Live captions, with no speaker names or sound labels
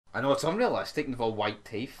I know it's unrealistic with all white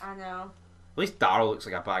teeth. I know. At least Daryl looks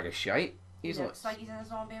like a bag of shite. He looks like he's in a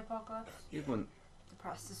zombie apocalypse.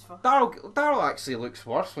 Depressed as fuck. Daryl actually looks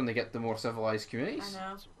worse when they get to more civilised communities.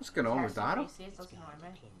 I know. What's going on with Daryl? It doesn't annoy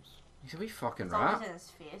me. He's a wee fucking It's rat. always in his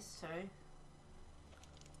face too.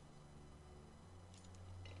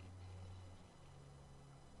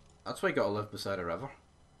 That's why you gotta live beside a river.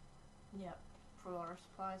 Yep. For water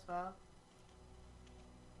supply as well.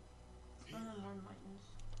 Mountains.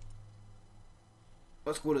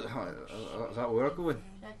 Let's go to the... Is that where we're going?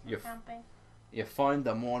 Camping. You found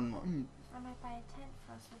them on... I might buy a tent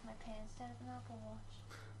for us with my pay instead of an Apple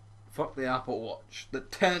Watch. Fuck the Apple Watch. The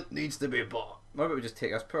tent needs to be bought. Why don't we just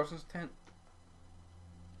take this person's tent?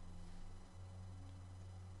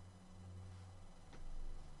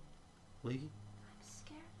 Lee? I'm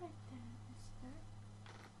scared like that, mister.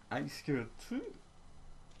 I'm scared too.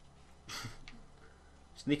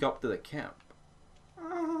 Sneak up to the camp.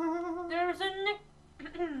 There's a Nick.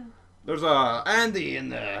 There's a Andy in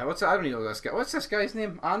there. I don't even know this guy. What's this guy's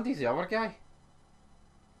name? Andy's the other guy.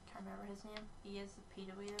 Can't remember his name. He is the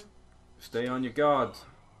Peter Wheeler. Stay on your guard.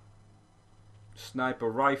 Sniper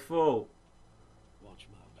rifle. Watch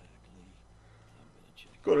my back, Lee. I'm gonna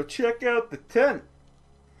check. Gotta check out the tent.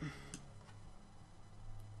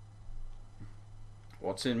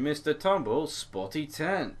 What's in Mr. Tumble's spotty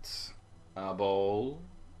tent? A bowl.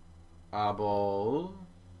 A bowl.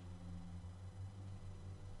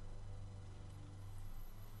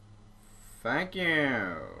 Thank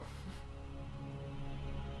you.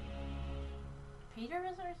 Peter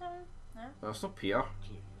is it or something? No? That's not Peter.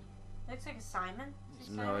 Looks like a Simon. Is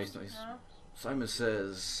he No, Simon? he's not. No? Simon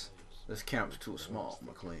says this camp's too small,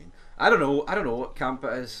 McLean. I don't know what camp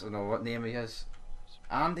it is. I don't know what name he is.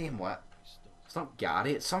 Andy and what? It's not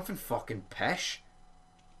Gary. It's something fucking pish.